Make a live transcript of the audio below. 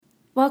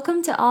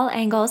Welcome to All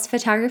Angles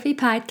Photography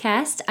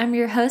Podcast. I'm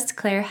your host,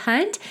 Claire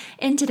Hunt.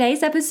 In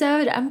today's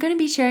episode, I'm going to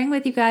be sharing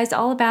with you guys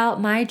all about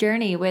my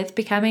journey with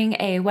becoming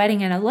a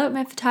wedding and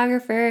elopement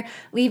photographer,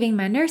 leaving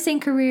my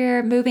nursing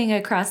career, moving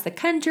across the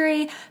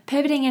country,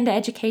 pivoting into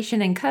education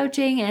and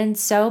coaching, and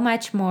so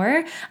much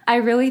more. I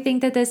really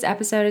think that this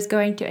episode is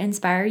going to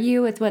inspire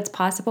you with what's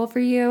possible for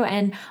you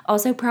and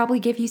also probably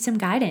give you some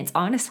guidance,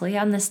 honestly,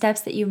 on the steps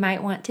that you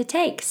might want to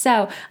take.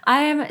 So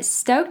I am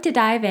stoked to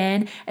dive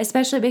in,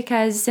 especially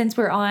because since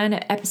we're on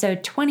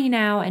episode 20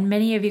 now, and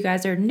many of you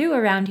guys are new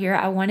around here,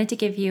 I wanted to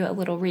give you a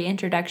little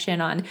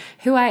reintroduction on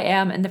who I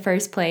am in the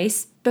first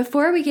place.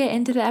 Before we get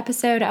into the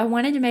episode, I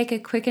wanted to make a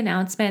quick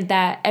announcement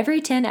that every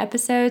 10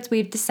 episodes,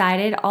 we've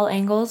decided All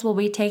Angles will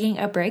be taking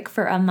a break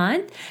for a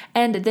month.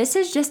 And this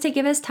is just to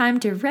give us time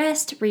to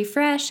rest,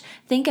 refresh,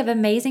 think of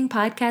amazing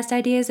podcast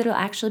ideas that'll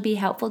actually be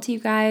helpful to you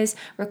guys,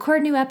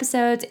 record new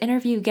episodes,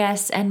 interview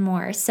guests, and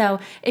more. So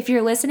if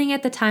you're listening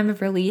at the time of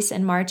release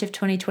in March of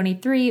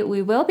 2023,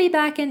 we will be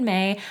back in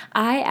May.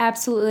 I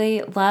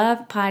absolutely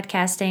love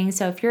podcasting.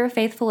 So if you're a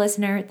faithful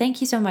listener,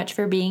 thank you so much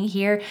for being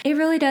here. It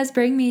really does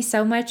bring me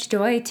so much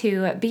joy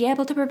to be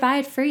able to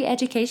provide free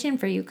education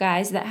for you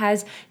guys that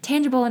has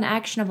tangible and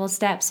actionable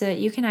steps so that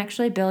you can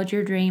actually build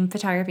your dream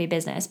photography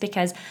business,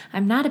 because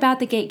I'm not about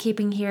the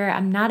gatekeeping here.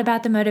 I'm not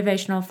about the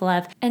motivational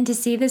fluff. And to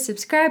see the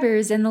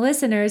subscribers and the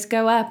listeners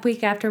go up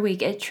week after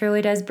week, it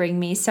truly does bring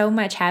me so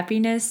much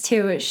happiness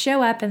to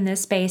show up in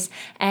this space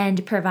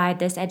and provide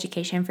this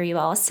education for you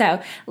all.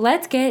 So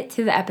let's get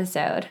to the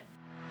episode.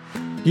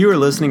 You are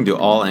listening to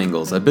All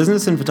Angles, a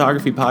business and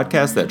photography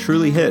podcast that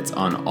truly hits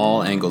on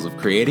all angles of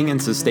creating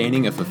and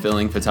sustaining a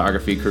fulfilling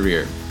photography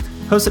career.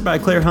 Hosted by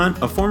Claire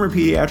Hunt, a former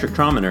pediatric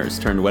trauma nurse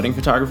turned wedding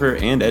photographer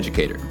and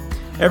educator.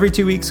 Every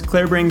 2 weeks,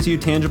 Claire brings you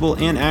tangible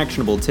and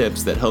actionable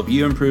tips that help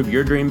you improve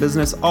your dream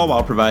business, all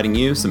while providing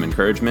you some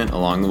encouragement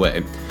along the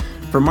way.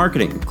 For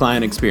marketing,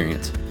 client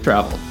experience,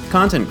 travel,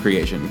 content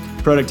creation,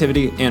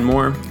 productivity, and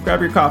more,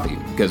 grab your coffee,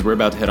 because we're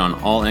about to hit on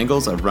all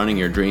angles of running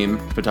your dream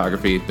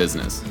photography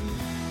business.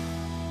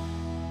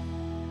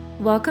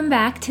 Welcome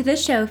back to the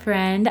show,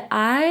 friend.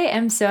 I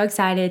am so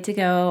excited to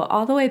go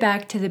all the way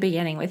back to the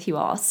beginning with you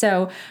all.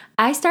 So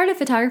I started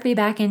photography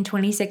back in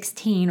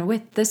 2016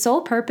 with the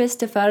sole purpose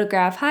to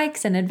photograph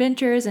hikes and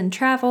adventures and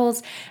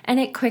travels, and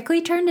it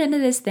quickly turned into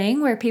this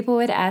thing where people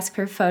would ask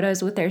for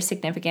photos with their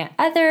significant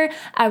other.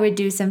 I would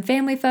do some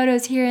family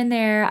photos here and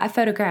there. I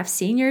photographed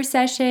senior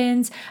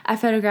sessions. I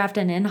photographed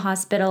an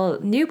in-hospital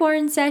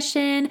newborn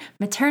session,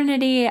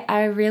 maternity.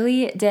 I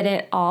really did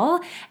it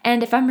all.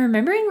 And if I'm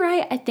remembering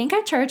right, I think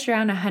I charged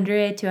around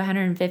 $100 to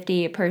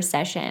 $150 per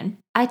session.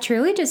 I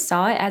truly just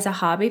saw it as a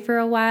hobby for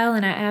a while,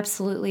 and I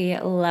absolutely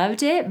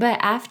loved it. But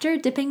after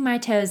dipping my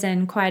toes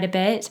in quite a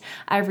bit,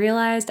 I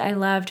realized I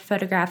loved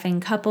photographing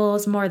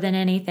couples more than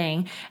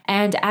anything.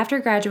 And after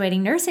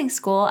graduating nursing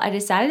school, I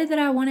decided that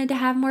I wanted to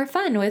have more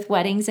fun with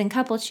weddings and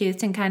couple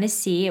shoots and kind of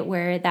see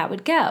where that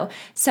would go.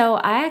 So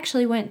I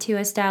actually went to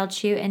a styled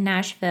shoot in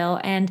Nashville,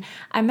 and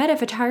I met a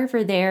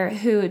photographer there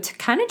who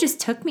kind of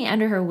just took me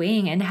under her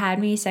wing and had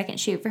me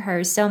second shoot for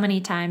her so many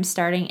times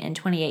starting in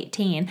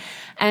 2018.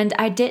 And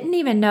I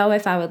didn't even know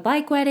if I would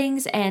like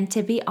weddings, and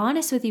to be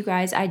honest with you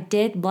guys, I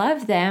did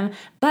love them,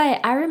 but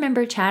I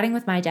remember chatting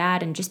with my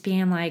dad and just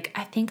being like,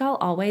 I think I'll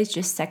always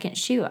just second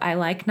shoot. I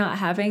like not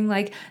having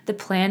like the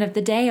plan of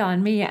the day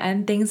on me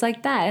and things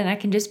like that, and I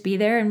can just be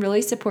there and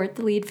really support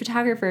the lead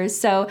photographers.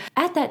 So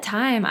at that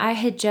time, I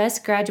had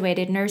just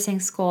graduated nursing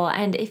school,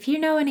 and if you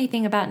know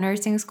anything about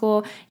nursing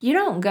school, you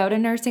don't go to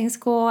nursing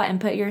school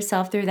and put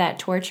yourself through that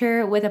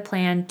torture with a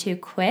plan to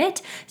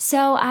quit.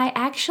 So I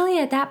actually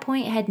at that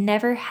point had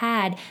never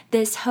had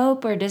this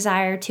hope or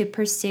desire to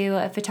pursue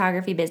a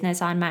photography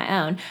business on my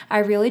own. I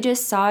really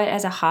just saw it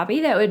as a hobby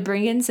that would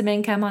bring in some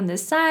income on the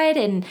side,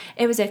 and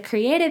it was a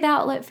creative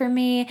outlet for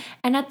me.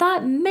 And I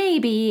thought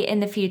maybe in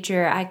the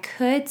future I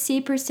could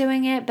see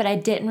pursuing it, but I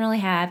didn't really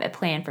have a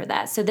plan for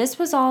that. So this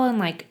was all in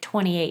like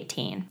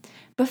 2018.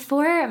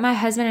 Before my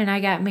husband and I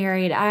got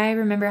married, I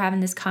remember having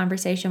this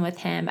conversation with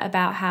him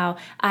about how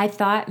I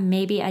thought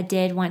maybe I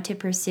did want to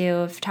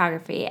pursue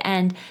photography.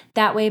 And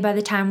that way, by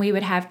the time we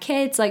would have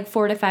kids, like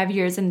 4 to 5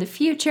 years in the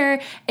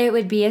future, it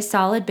would be a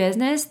solid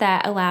business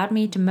that allowed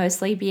me to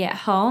mostly be at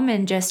home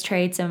and just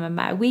trade some of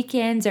my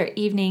weekends or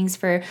evenings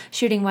for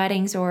shooting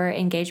weddings or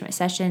engagement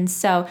sessions.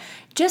 So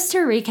just to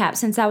recap,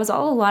 since that was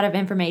all a lot of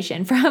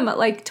information from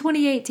like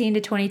 2018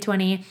 to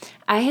 2020,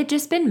 I had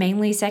just been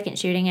mainly second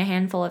shooting a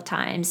handful of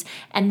times.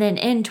 And then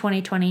in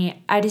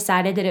 2020, I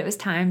decided that it was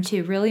time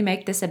to really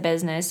make this a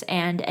business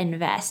and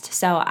invest.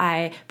 So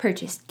I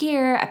purchased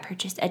gear, I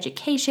purchased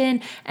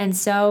education, and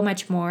so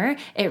much more.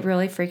 It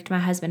really freaked my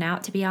husband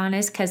out, to be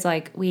honest, because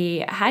like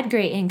we had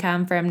great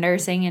income from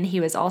nursing and he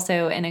was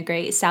also in a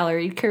great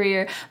salaried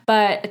career.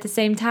 But at the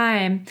same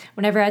time,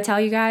 whenever I tell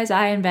you guys,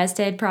 I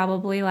invested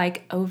probably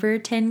like over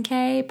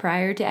 $10K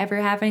prior to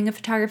ever having a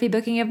photography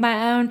booking of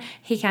my own,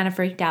 he kind of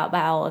freaked out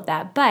by all of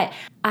that. But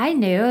I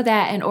knew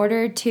that in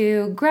order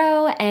to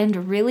grow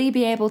and really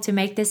be able to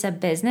make this a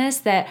business,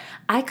 that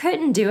I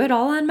couldn't do it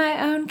all on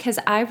my own because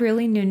I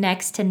really knew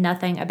next to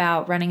nothing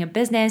about running a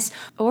business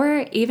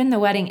or even the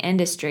wedding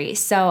industry.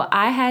 So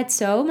I had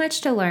so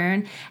much to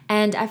learn,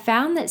 and I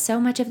found that so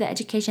much of the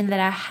education that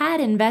I had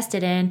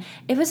invested in,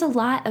 it was a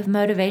lot of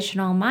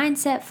motivational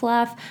mindset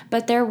fluff,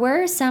 but there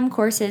were some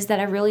courses that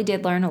I really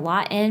did learn a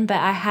lot in, but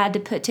I had to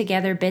put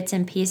together bits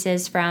and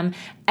pieces from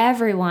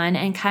everyone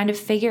and kind of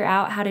figure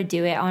out how to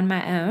do it on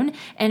my own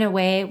in a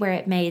way where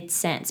it made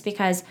sense,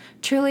 because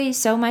truly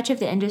so much of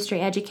the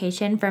industry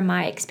education from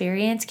my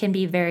experience can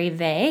be very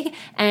vague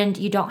and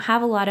you don't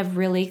have a lot of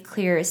really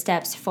clear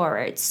steps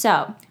forward.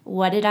 So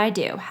what did I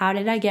do? How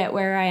did I get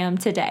where I am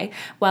today?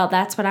 Well,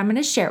 that's what I'm going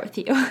to share with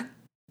you.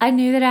 I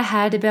knew that I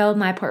had to build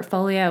my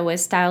portfolio with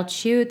styled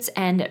shoots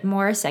and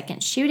more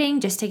second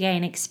shooting just to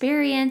gain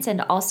experience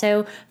and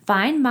also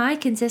find my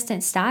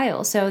consistent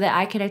style so that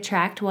I could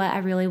attract what I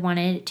really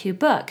wanted to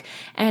book.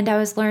 And I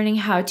was learning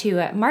how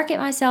to market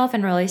myself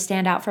and really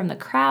stand out from the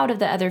crowd of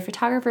the other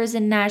photographers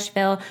in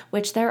Nashville,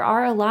 which there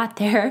are a lot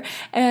there.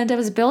 And I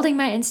was building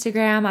my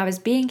Instagram. I was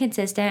being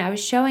consistent. I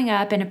was showing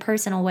up in a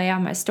personal way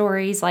on my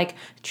stories, like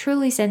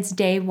truly since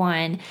day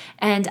one.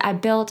 And I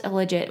built a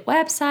legit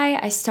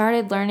website. I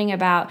started learning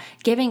about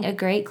giving a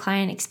great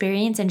client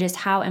experience and just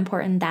how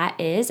important that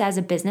is as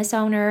a business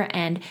owner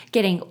and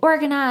getting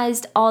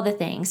organized, all the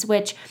things,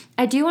 which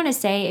I do want to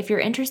say, if you're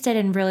interested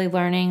in really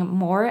learning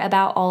more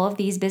about all of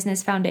these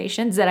business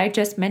foundations that I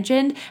just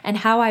mentioned and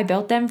how I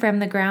built them from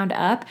the ground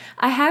up,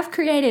 I have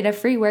created a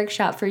free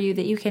workshop for you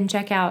that you can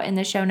check out in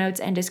the show notes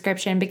and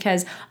description,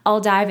 because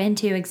I'll dive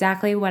into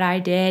exactly what I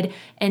did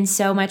in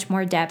so much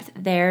more depth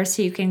there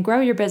so you can grow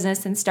your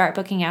business and start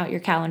booking out your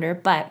calendar.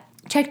 But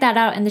check that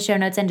out in the show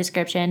notes and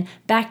description.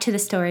 Back to the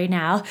story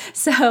now.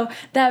 So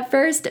that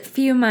first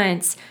few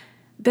months,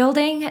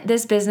 building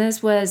this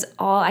business was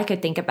all I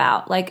could think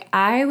about. Like,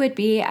 I would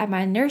be at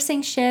my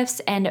nursing shifts,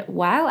 and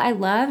while I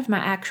loved my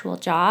actual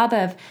job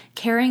of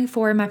caring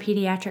for my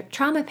pediatric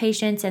trauma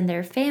patients and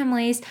their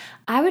families,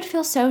 I would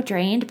feel so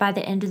drained by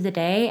the end of the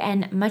day,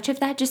 and much of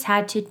that just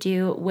had to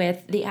do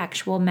with the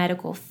actual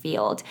medical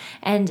field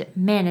and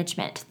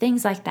management,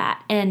 things like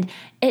that. And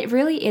it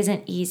really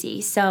isn't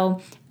easy. So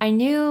I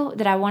knew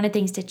that I wanted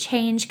things to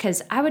change,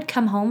 because I would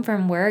come home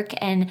from work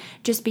and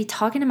just be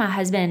talking to my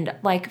husband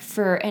like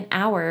for an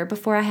hour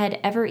before I had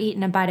ever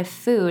eaten a bite of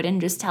food,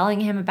 and just telling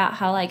him about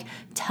how like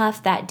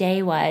tough that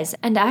day was.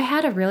 And I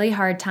had a really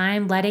hard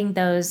time letting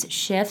those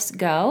shifts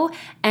go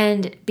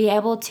and be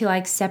able to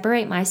like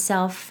separate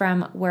myself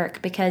from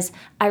work, because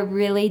I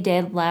really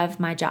did love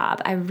my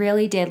job. I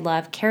really did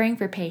love caring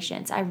for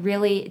patients. I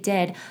really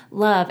did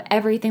love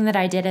everything that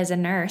I did as a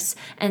nurse.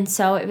 And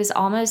so it was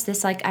almost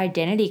this like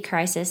identity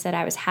crisis that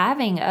I was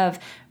having of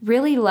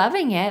really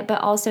loving it,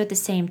 but also at the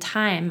same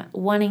time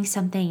wanting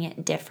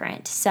something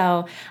different.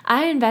 So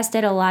I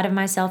invested a lot of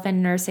myself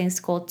in nursing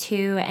school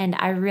too, and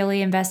I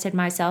really invested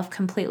myself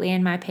completely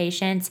in my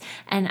patients,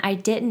 and I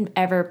didn't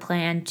ever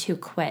plan to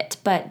quit,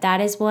 but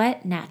that is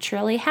what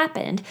naturally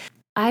happened.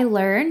 I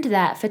learned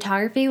that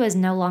photography was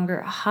no longer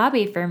a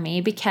hobby for me,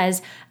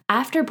 because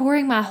after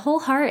pouring my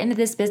whole heart into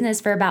this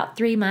business for about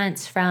 3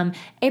 months, from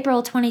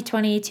April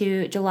 2020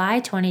 to July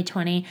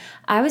 2020,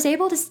 I was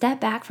able to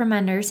step back from my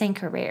nursing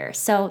career.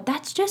 So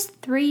that's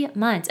just 3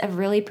 months of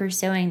really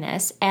pursuing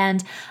this.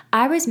 And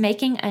I was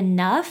making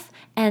enough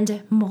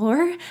and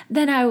more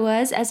than I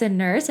was as a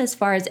nurse as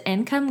far as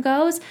income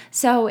goes.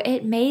 So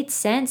it made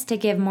sense to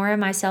give more of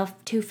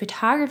myself to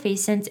photography,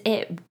 since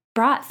it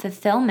brought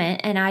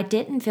fulfillment and I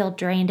didn't feel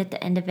drained at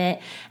the end of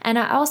it. And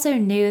I also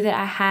knew that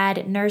I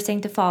had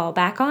nursing to fall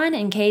back on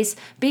in case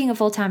being a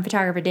full-time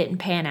photographer didn't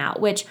pan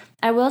out, which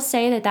I will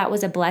say that that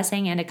was a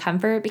blessing and a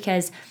comfort,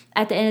 because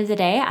at the end of the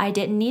day, I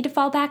didn't need to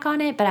fall back on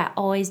it, but I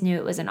always knew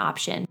it was an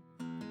option.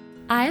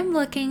 I am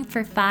looking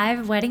for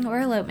 5 wedding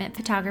or elopement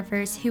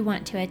photographers who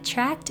want to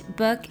attract,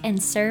 book,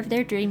 and serve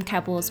their dream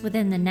couples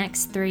within the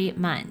next 3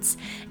 months.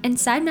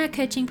 Inside my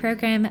coaching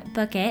program,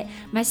 Book It,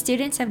 my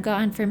students have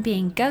gone from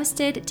being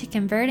ghosted to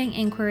converting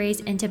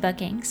inquiries into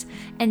bookings.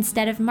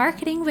 Instead of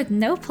marketing with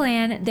no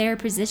plan, they are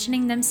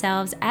positioning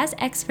themselves as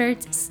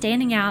experts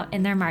standing out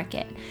in their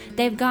market.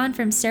 They've gone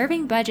from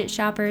serving budget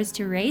shoppers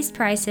to raised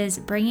prices,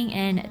 bringing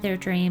in their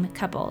dream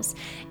couples.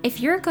 If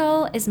your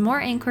goal is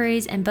more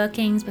inquiries and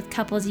bookings with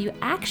couples you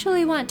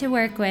actually want to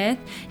work with,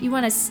 you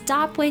want to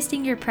stop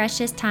wasting your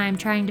precious time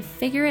trying to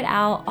figure it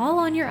out all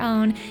on your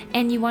own,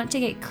 and you want to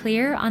get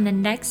clear on the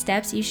next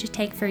steps you should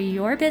take for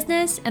your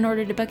business in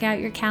order to book out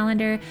your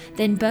calendar,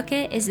 then Book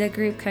It is the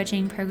group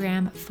coaching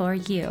program for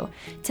you.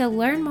 To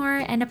learn more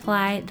and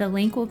apply, the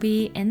link will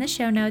be in the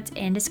show notes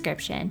and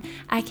description.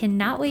 I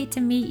cannot wait to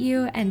meet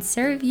you and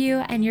serve you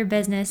and your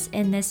business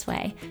in this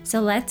way.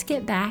 So let's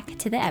get back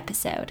to the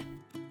episode.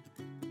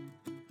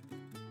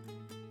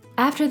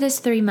 After this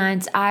 3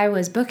 months, I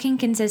was booking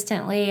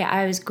consistently.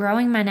 I was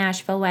growing my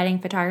Nashville wedding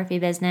photography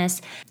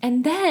business.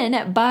 And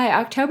then by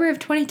October of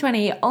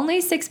 2020, only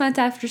 6 months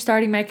after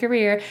starting my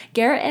career,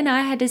 Garrett and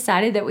I had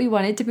decided that we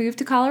wanted to move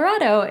to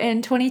Colorado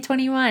in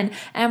 2021.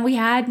 And we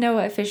had no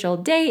official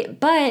date,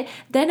 but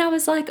then I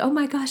was like, oh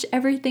my gosh,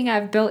 everything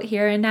I've built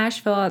here in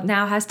Nashville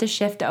now has to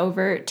shift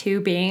over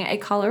to being a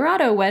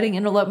Colorado wedding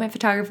and elopement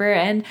photographer.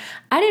 And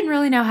I didn't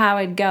really know how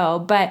it'd go,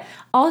 but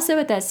also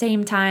at that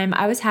same time,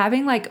 I was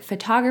having like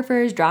photographers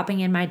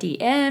dropping in my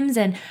DMs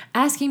and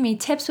asking me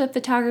tips with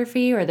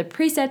photography or the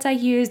presets I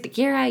use, the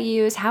gear I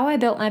use, how I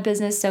built my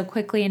business so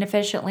quickly and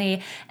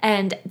efficiently.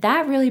 And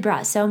that really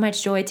brought so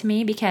much joy to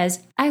me because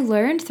I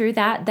learned through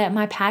that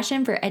my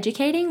passion for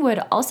educating would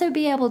also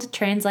be able to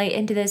translate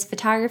into this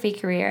photography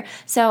career.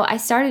 So I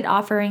started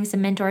offering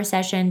some mentor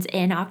sessions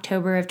in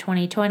October of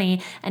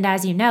 2020. And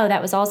as you know,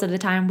 that was also the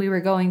time we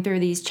were going through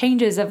these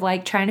changes of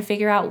like trying to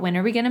figure out when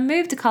are we going to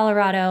move to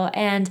Colorado.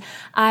 And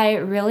I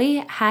really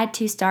had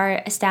to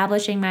start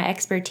establishing my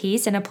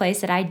expertise in a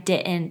place that I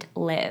didn't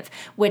live,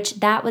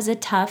 which that was a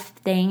tough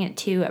thing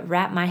to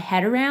wrap my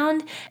head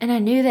around. And I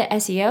knew that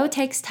SEO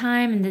takes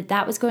time and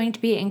that was going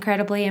to be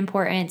incredibly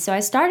important. So I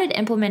started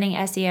implementing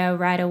SEO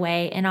right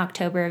away in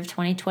October of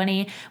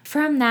 2020.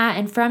 From that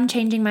and from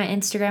changing my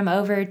Instagram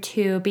over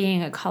to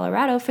being a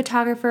Colorado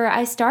photographer,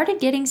 I started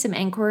getting some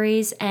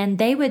inquiries and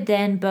they would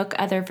then book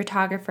other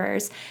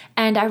photographers.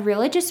 And I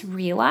really just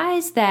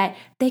realized that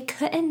they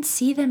couldn't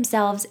see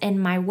themselves in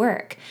my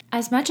work.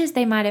 As much as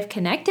they might have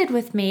connected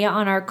with me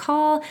on our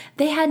call,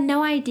 they had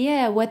no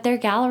idea what their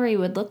gallery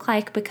would look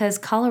like because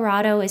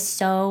Colorado is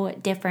so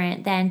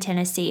different than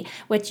Tennessee,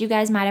 which you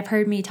guys might have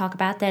heard me talk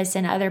about this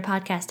in other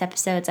podcast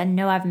episodes. I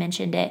know I've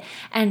mentioned it.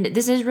 And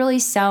this is really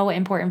so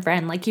important,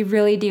 friend. Like you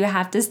really do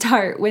have to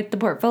start with the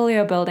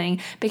portfolio building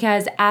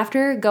because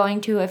after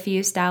going to a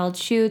few styled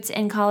shoots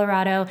in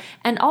Colorado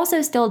and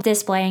also still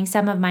displaying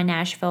some of my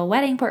Nashville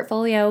wedding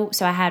portfolio,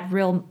 so I had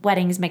real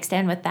weddings mixed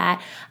in with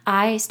that,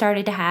 I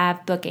started to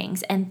have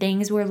bookings and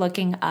things were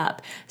looking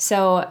up.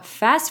 So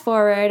fast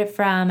forward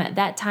from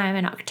that time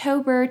in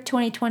October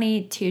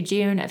 2020 to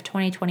June of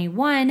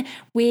 2021,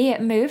 we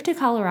moved to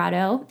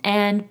Colorado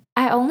and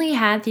I only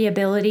had the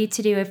ability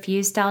to do a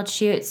few styled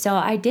shoots, so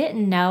I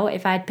didn't know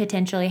if I'd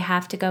potentially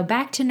have to go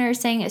back to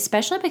nursing,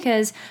 especially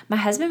because my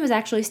husband was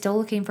actually still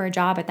looking for a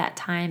job at that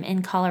time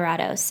in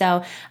Colorado.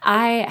 So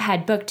I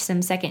had booked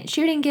some second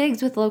shooting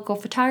gigs with local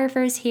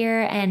photographers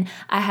here, and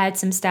I had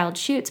some styled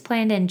shoots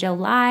planned in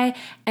July.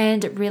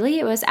 And really,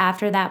 it was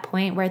after that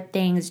point where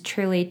things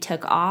truly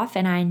took off,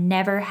 and I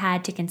never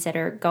had to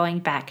consider going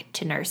back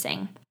to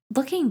nursing.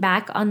 Looking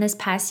back on this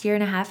past year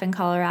and a half in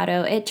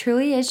Colorado, it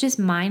truly is just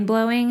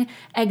mind-blowing,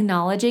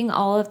 acknowledging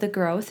all of the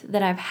growth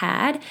that I've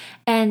had.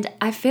 And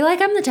I feel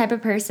like I'm the type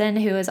of person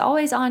who is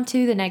always on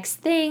to the next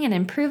thing and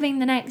improving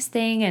the next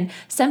thing. And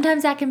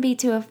sometimes that can be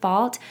to a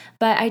fault,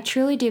 but I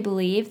truly do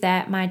believe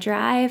that my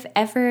drive,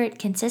 effort,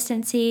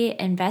 consistency,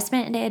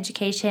 investment into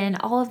education,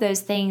 all of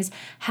those things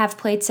have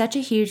played such a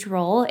huge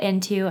role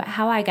into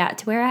how I got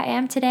to where I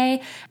am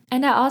today.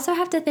 And I also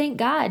have to thank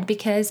God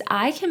because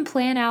I can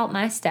plan out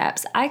my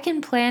steps. I can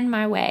plan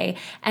my way.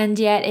 And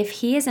yet if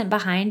He isn't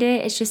behind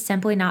it, it's just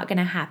simply not going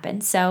to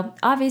happen. So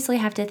obviously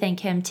have to thank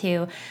Him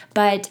too.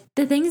 But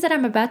the things that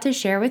I'm about to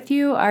share with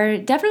you are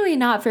definitely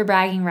not for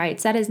bragging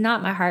rights. That is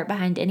not my heart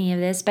behind any of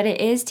this, but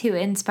it is to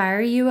inspire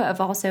you of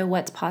also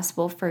what's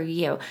possible for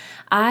you.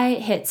 I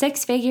hit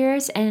 6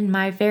 figures in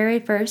my very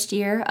first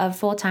year of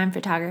full-time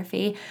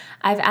photography.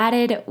 I've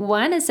added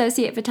 1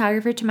 associate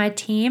photographer to my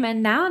team,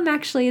 and now I'm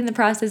actually in the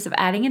process of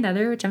adding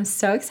another, which I'm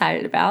so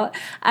excited about.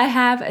 I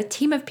have a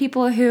team of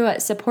people who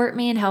support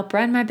me and help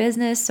run my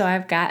business. So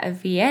I've got a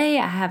VA,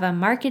 I have a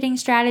marketing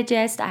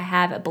strategist, I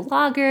have a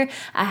blogger,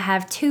 I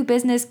have 2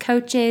 business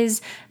coaches.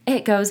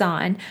 It goes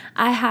on.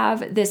 I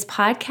have this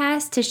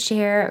podcast to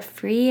share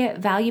free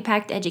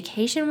value-packed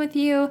education with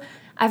you.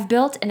 I've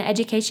built an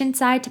education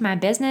side to my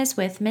business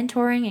with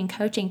mentoring and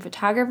coaching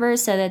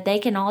photographers so that they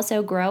can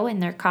also grow in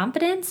their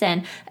confidence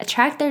and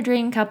attract their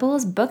dream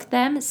couples, book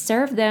them,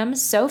 serve them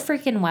so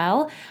freaking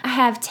well. I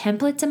have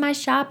templates in my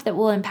shop that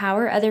will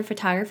empower other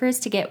photographers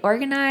to get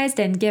organized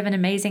and give an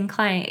amazing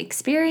client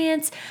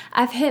experience.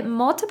 I've hit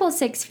multiple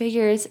 6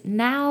 figures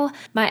now.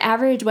 My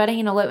average wedding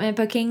and elopement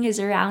booking is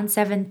around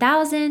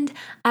 7,000.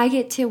 I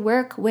get to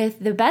work with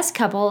the best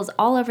couples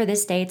all over the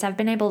states. I've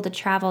been able to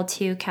travel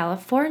to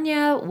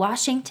California,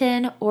 Washington,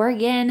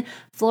 Oregon,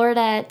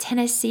 Florida,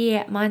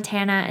 Tennessee,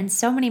 Montana, and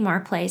so many more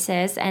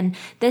places. And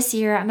this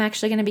year, I'm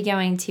actually going to be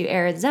going to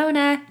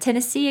Arizona,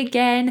 Tennessee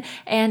again,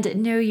 and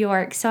New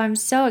York. So I'm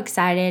so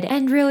excited.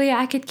 And really,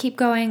 I could keep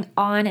going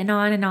on and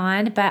on and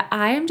on, but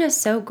I am just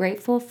so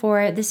grateful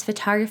for this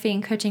photography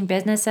and coaching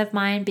business of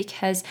mine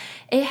because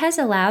it has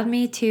allowed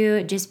me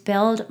to just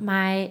build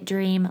my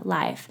dream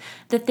life.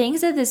 The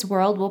things of this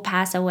world will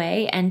pass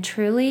away, and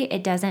truly,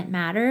 it doesn't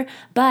matter.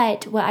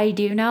 But what I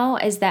do know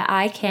is that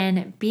I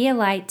can be a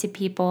light to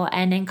people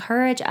and and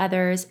encourage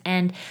others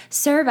and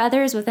serve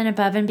others with an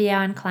above and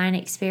beyond client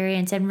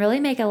experience and really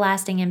make a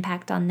lasting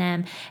impact on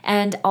them,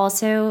 and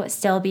also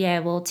still be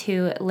able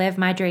to live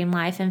my dream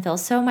life and feel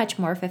so much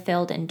more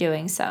fulfilled in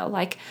doing so.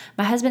 Like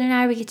my husband and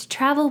I, we get to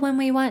travel when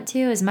we want to,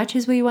 as much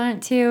as we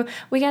want to.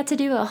 We got to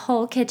do a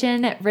whole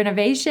kitchen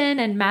renovation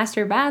and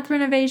master bath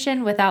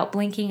renovation without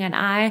blinking an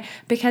eye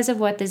because of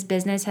what this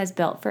business has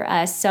built for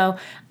us. So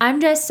I'm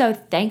just so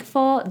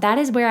thankful. That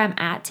is where I'm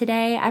at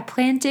today. I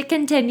plan to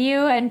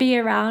continue and be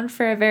around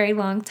for a very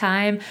long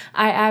time.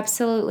 I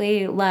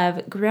absolutely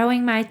love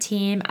growing my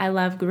team. I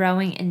love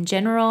growing in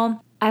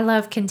general. I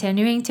love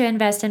continuing to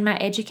invest in my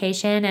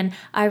education, and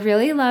I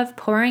really love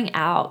pouring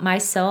out my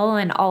soul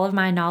and all of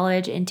my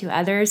knowledge into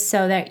others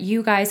so that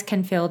you guys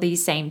can feel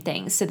these same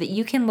things, so that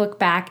you can look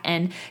back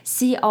and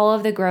see all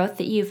of the growth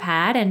that you've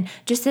had and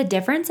just the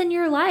difference in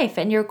your life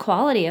and your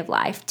quality of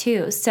life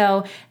too.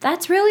 So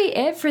that's really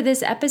it for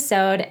this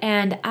episode,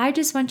 and I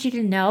just want you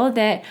to know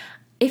that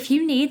if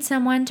you need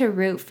someone to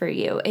root for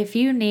you, if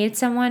you need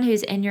someone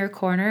who's in your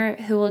corner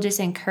who will just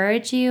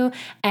encourage you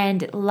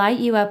and light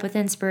you up with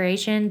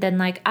inspiration,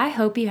 then I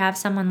hope you have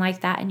someone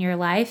like that in your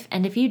life.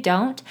 And if you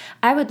don't,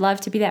 I would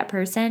love to be that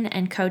person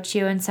and coach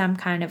you in some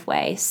kind of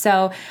way.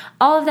 So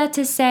all of that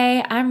to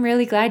say, I'm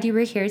really glad you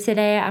were here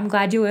today. I'm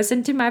glad you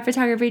listened to my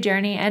photography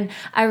journey, and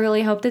I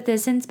really hope that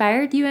this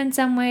inspired you in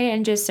some way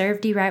and just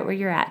served you right where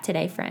you're at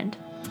today, friend.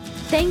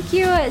 Thank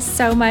you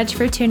so much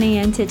for tuning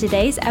in to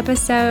today's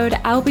episode.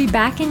 I'll be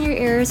back in your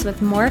ears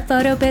with more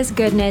PhotoBiz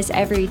goodness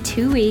every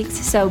 2 weeks,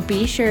 so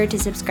be sure to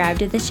subscribe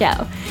to the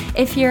show.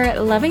 If you're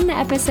loving the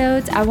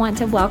episodes, I want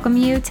to welcome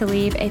you to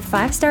leave a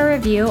 5-star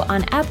review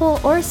on Apple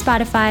or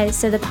Spotify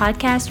so the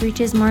podcast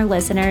reaches more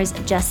listeners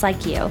just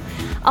like you.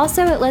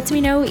 Also, it lets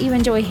me know what you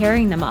enjoy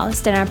hearing the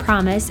most, and I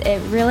promise it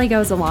really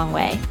goes a long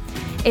way.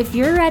 If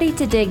you're ready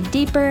to dig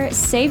deeper,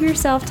 save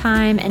yourself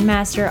time, and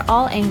master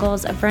all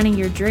angles of running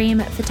your dream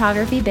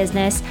photography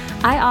business,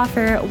 I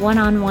offer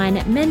one-on-one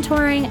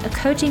mentoring, a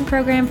coaching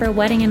program for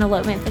wedding and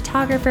elopement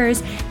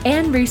photographers,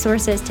 and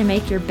resources to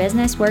make your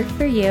business work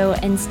for you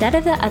instead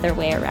of the other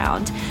way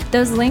around.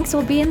 Those links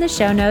will be in the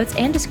show notes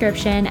and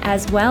description,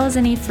 as well as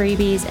any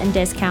freebies and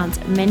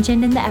discounts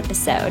mentioned in the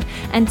episode.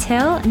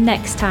 Until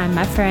next time,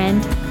 my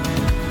friend.